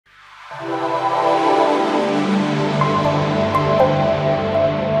Okay,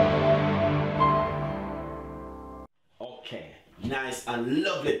 nice and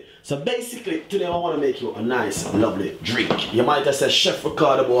lovely. So basically today I want to make you a nice lovely drink. You might have said, Chef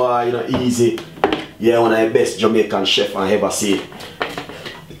Ricardo, boy, you know, easy. Yeah, one of the best Jamaican chef I ever see.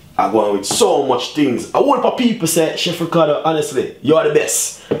 I go on with so much things. A whole lot of people say, Chef Ricardo, honestly, you are the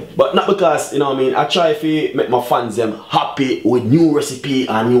best. But not because, you know what I mean, I try to make my fans them happy with new recipe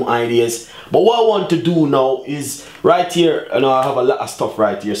and new ideas. But what I want to do now is, right here, you know, I have a lot of stuff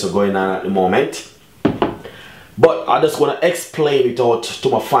right here so going on at the moment. But I just want to explain it out to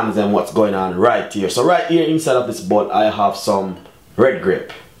my fans and what's going on right here. So right here inside of this bowl, I have some red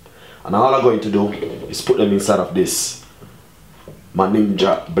grape. And all I'm going to do is put them inside of this, my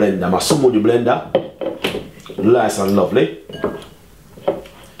Ninja blender, my smoothie blender. Nice and lovely.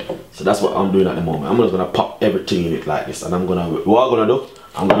 So that's what I'm doing at the moment. I'm just going to pop everything in it like this. And what I'm going to do,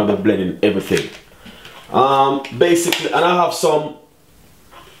 I'm going to be blending everything. Basically, and I have some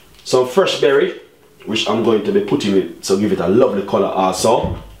fresh berry, which I'm going to be putting it, so give it a lovely color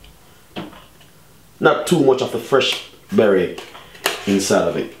also. Not too much of the fresh berry inside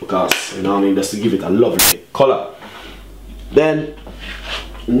of it, because, you know what I mean, just to give it a lovely color. Then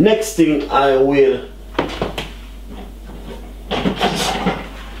next thing I will,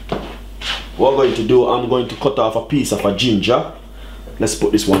 what I'm going to do, I'm going to cut off a piece of a ginger. Let's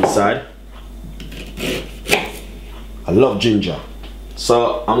put this one aside. I love ginger.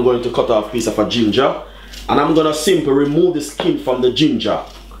 So I'm going to cut off a piece of a ginger, and I'm going to simply remove the skin from the ginger.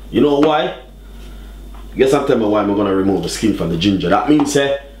 You know why? Guess I'll tell me why I'm going to remove the skin from the ginger. That means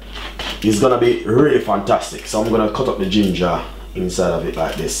it's going to be really fantastic. So I'm going to cut up the ginger inside of it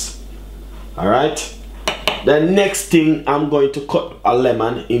like this. Alright. The next thing, I'm going to cut a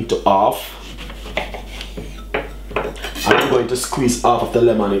lemon into half. And I'm going to squeeze half of the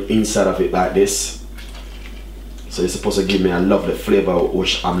lemon inside of it like this. So it's supposed to give me a lovely flavor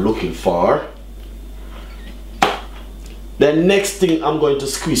which I'm looking for. The next thing, I'm going to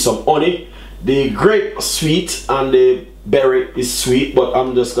squeeze some honey. The grape is sweet and the berry is sweet, but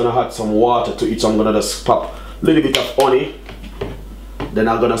I'm just gonna add some water to it. So I'm gonna just pop a little bit of honey. Then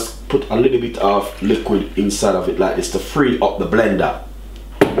I'm gonna put a little bit of liquid inside of it like this to free up the blender.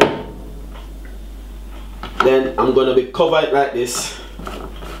 Then I'm gonna be covered like this.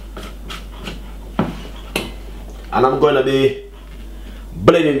 And I'm going to be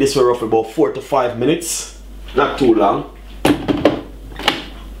blending this for roughly about 4 to 5 minutes. Not too long.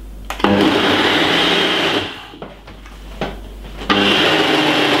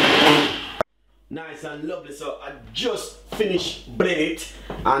 Nice and lovely. So I just finished blending it.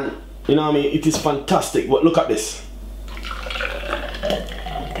 And you know what I mean, it is fantastic. But look at this.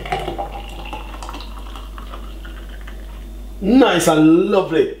 Nice and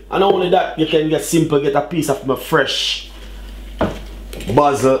lovely. And not only that, you can get a piece of my fresh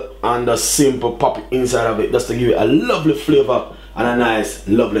basil and a simple pop it inside of it just to give it a lovely flavor and a nice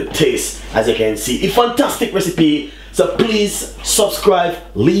lovely taste. As you can see, a fantastic recipe. So please subscribe,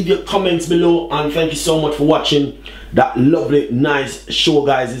 leave your comments below, and thank you so much for watching that lovely nice show,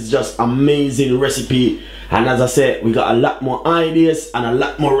 guys. It's just amazing recipe. And as I said, we got a lot more ideas and a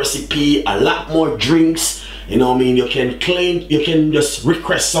lot more recipe, a lot more drinks. You know what I mean? You can just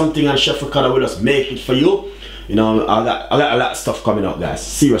request something and Chef Ricardo will just make it for you. You know, I got a lot of stuff coming up, guys.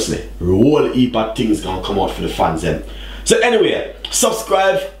 Seriously, a whole heap of things gonna come out for the fans then. So anyway,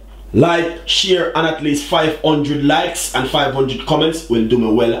 subscribe, like, share, and at least 500 likes and 500 comments will do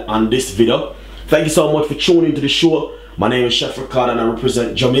me well on this video. Thank you so much for tuning into the show. My name is Chef Ricardo and I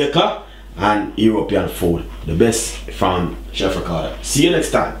represent Jamaica and European food. The best from Chef Ricardo. See you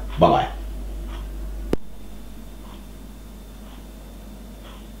next time. Bye bye.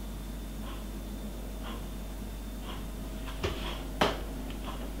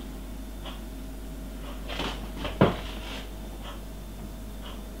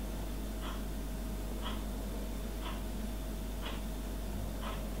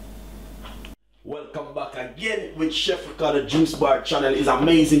 Welcome back again with Chef Ricardo Juice Bar channel. It's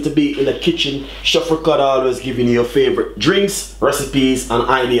amazing to be in the kitchen. Chef Ricardo always giving you your favorite drinks, recipes, and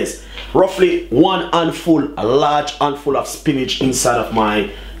ideas. Roughly one handful, a large handful of spinach inside of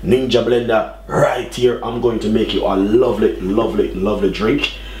my Ninja blender right here. I'm going to make you a lovely, lovely, lovely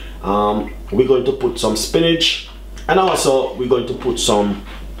drink. We're going to put some spinach, and also we're going to put some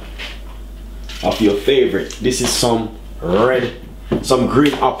of your favorite. This is some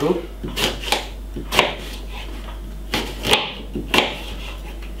green apple.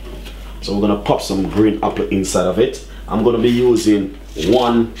 So we're gonna pop some green apple inside of it. I'm gonna be using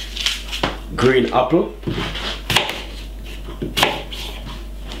 1 green apple.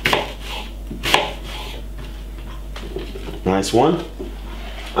 Nice one.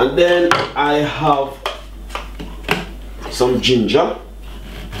 And then I have some ginger.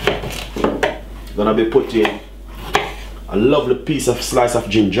 Gonna be putting a lovely slice of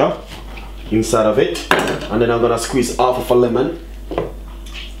ginger inside of it, and then I'm gonna squeeze half of a lemon.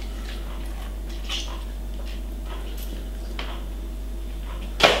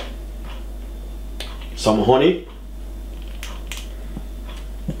 Some honey,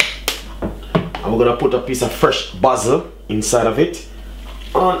 and we're gonna put a piece of fresh basil inside of it,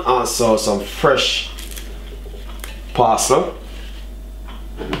 and also some fresh parsley.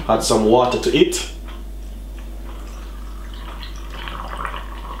 Add some water to it,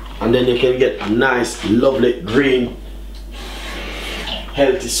 and then you can get a nice lovely green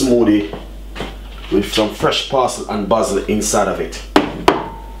healthy smoothie with some fresh parsley and basil inside of it.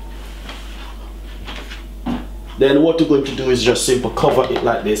 Then what we're going to do is just simply cover it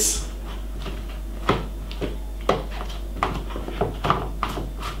like this.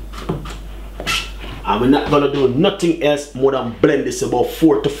 And we're not gonna do nothing else more than blend this about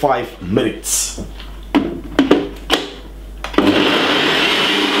 4 to 5 minutes.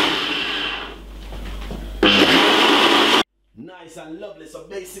 Nice and lovely. So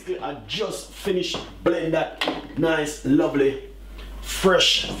basically I just finished blend that nice lovely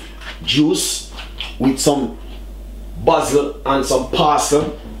fresh juice with some basil and some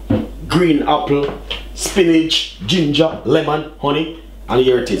parsley, green apple, spinach, ginger, lemon, honey, and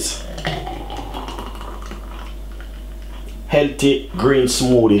here it is. Healthy green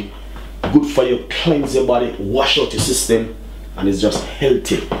smoothie, good for you, cleanse your body, wash out your system, and it's just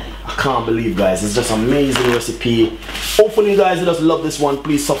healthy. I can't believe, guys, it's just amazing recipe. Hopefully you guys just love this one.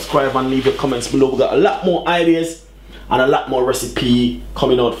 Please subscribe and leave your comments below. We got a lot more ideas and a lot more recipe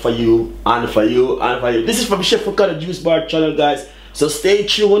coming out for you and for you and for you. This is from Chef Ricardo Juice Bar channel, guys, so stay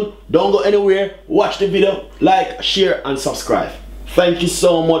tuned, don't go anywhere, watch the video, like, share and subscribe. Thank you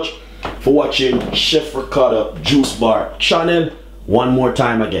so much for watching Chef Ricardo Juice Bar channel one more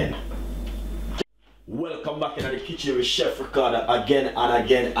time again. Welcome back in the kitchen with Chef Ricardo again and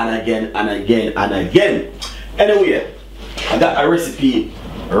again and again and again and again. Anyway, I got a recipe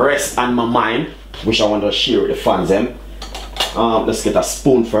rest on my mind which I want to share with the fans. Let's get a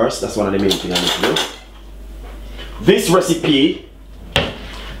spoon first. That's one of the main things I need to do. This recipe,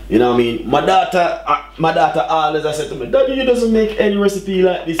 you know what I mean, my daughter always said to me, Daddy, you doesn't make any recipe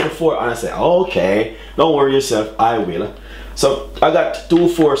like this before. And I said, okay, don't worry yourself, I will. So I got 2,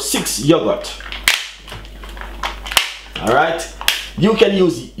 4, 6 yogurt. Alright, you can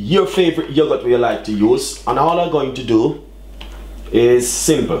use your favorite yogurt you like to use, and all I'm going to do is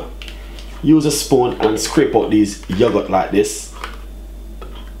simple. Use a spoon and scrape out these yogurt like this.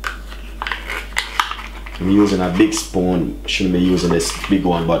 I'm using a big spoon, shouldn't be using this big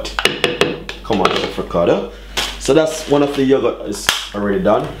one, but come on, Chef Ricardo. So that's one of the yogurt is already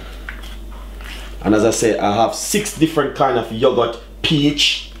done. And as I say, I have 6 different kind of yogurt.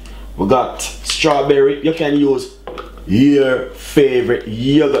 Peach, we got strawberry. You can use your favorite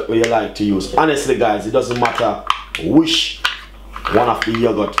yogurt you like to use. Honestly, guys, it doesn't matter which one of the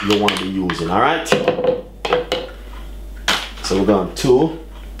yogurt you want to be using. All right, so we're going 2.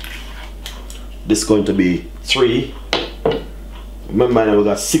 This is going to be 3. Remember, we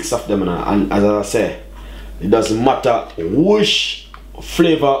got 6 of them now, and as I say, it doesn't matter which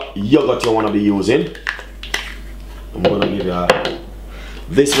flavor yogurt you want to be using. I'm gonna give you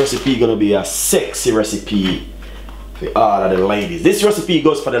this recipe. Gonna be a sexy recipe for all of the ladies. This recipe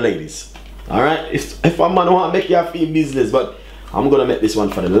goes for the ladies. All right, if a man want to make you feel business, but I'm gonna make this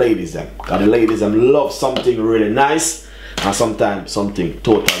one for the ladies then, because the ladies them love something really nice and sometimes something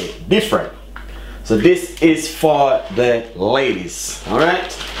totally different. So this is for the ladies. All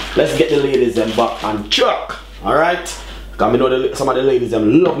right, let's get the ladies them back on track. All right, because I know some of the ladies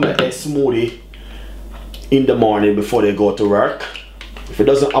them love make a smoothie in the morning before they go to work. If it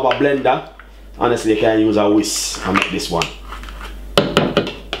doesn't have a blender, honestly, you can use a whisk and make this one.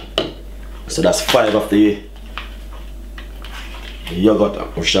 So that's 5 of the yogurt.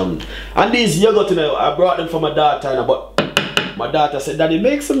 And these yogurt, you know, I brought them for my daughter, you know, but my daughter said, Daddy,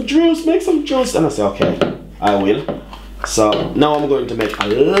 make some juice, make some juice. And I said, okay, I will. So now I'm going to make a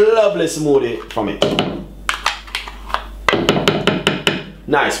lovely smoothie from it.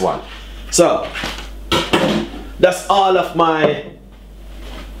 Nice one. So that's all of my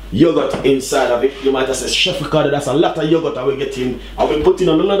yogurt inside of it. You might have said, Chef Ricardo, that's a lot of yogurt I will get in. I will put in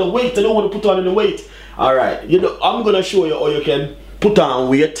a lot of weight. I don't want to put on any weight. Alright, you know, I'm gonna show you how you can put on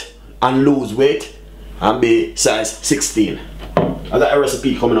weight and lose weight and be size 16. I got a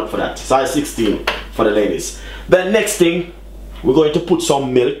recipe coming up for that. Size 16 for the ladies. Then next thing, we're going to put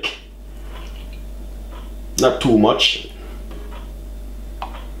some milk. Not too much.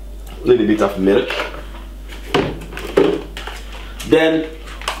 a little bit of milk. Then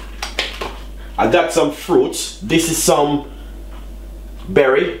I got some fruits. This is some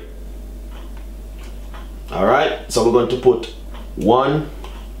berry. Alright, so we're going to put 1,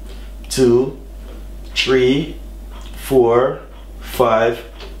 2, 3, 4, 5,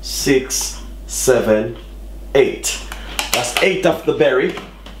 6, 7, 8. That's 8 of the berry.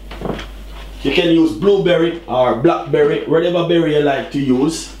 You can use blueberry or blackberry, whatever berry you like to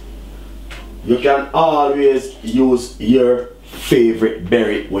use. You can always use your favorite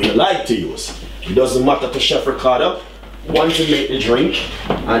berry when you like to use. It doesn't matter to Chef Ricardo. Once you make the drink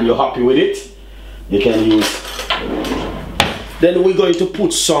and you're happy with it, you can use. Then we're going to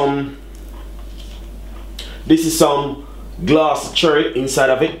put some, this is some glass cherry inside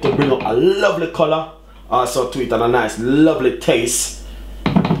of it to bring up a lovely color also to it and a nice lovely taste.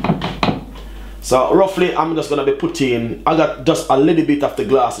 So roughly I'm just going to be putting, I got just a little bit of the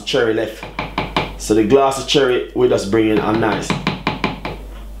glass cherry left. So the glass cherry will just bring in a nice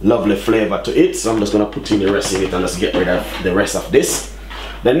lovely flavor to it. So I'm just going to put in the rest of it and just get rid of the rest of this.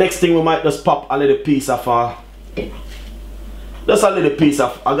 The next thing we might just pop a little piece of just a little piece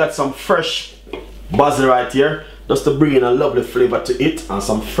of, I got some fresh basil right here just to bring in a lovely flavor to it, and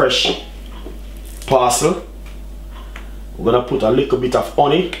some fresh parsley. We're gonna put a little bit of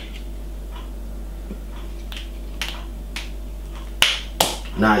honey.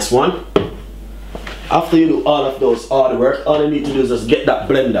 Nice one. After you do all of those hard work, all you need to do is just get that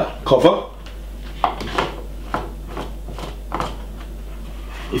blender cover.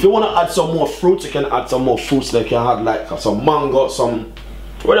 If you want to add some more fruits, you can add some more fruits. Like you can add like some mango, some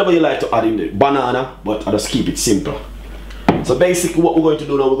whatever you like to add in the banana, but I just keep it simple. So basically what we're going to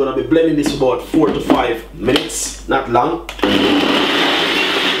do now, we're going to be blending this for about 4 to 5 minutes, not long.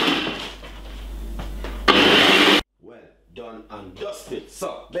 Well done and dusted.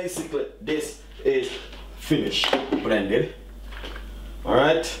 So basically this is finished blended.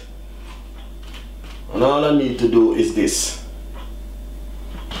 Alright, and all I need to do is this.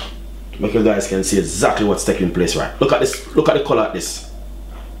 Make you guys can see exactly what's taking place. Right, look at this, look at the color of this.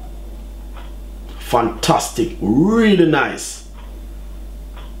 Fantastic, really nice.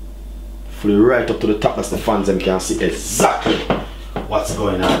 Fully right up to the top as the fans and can see exactly what's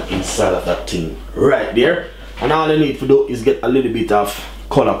going on inside of that thing right there. And all I need to do is get a little bit of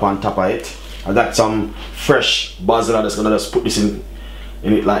color up on top of it. I got some fresh basil. I'm just gonna just put this in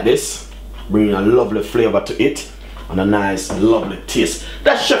it like this, bringing a lovely flavor to it and a nice lovely taste.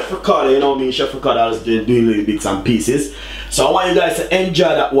 That's Chef Ricardo, you know what I mean? Chef Ricardo is doing little bits and pieces. So I want you guys to enjoy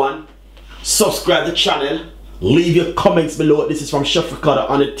that one. Subscribe to the channel, leave your comments below. This is from Chef Ricardo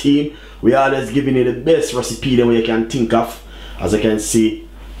on the team. We are always giving you the best recipe that you can think of. As you can see,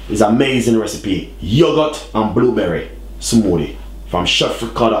 it's an amazing recipe. Yogurt and blueberry smoothie from Chef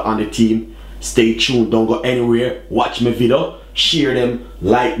Ricardo on the team. Stay tuned, don't go anywhere. Watch my video, share them,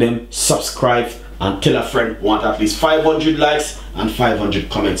 like them, subscribe, and tell a friend. Want at least 500 likes and 500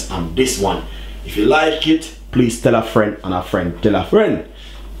 comments on this one. If you like it, please tell a friend, and a friend tell a friend.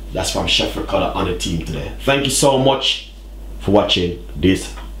 That's from Chef Ricardo on the team today. Thank you so much for watching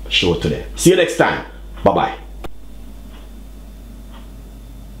this show today. See you next time. Bye bye.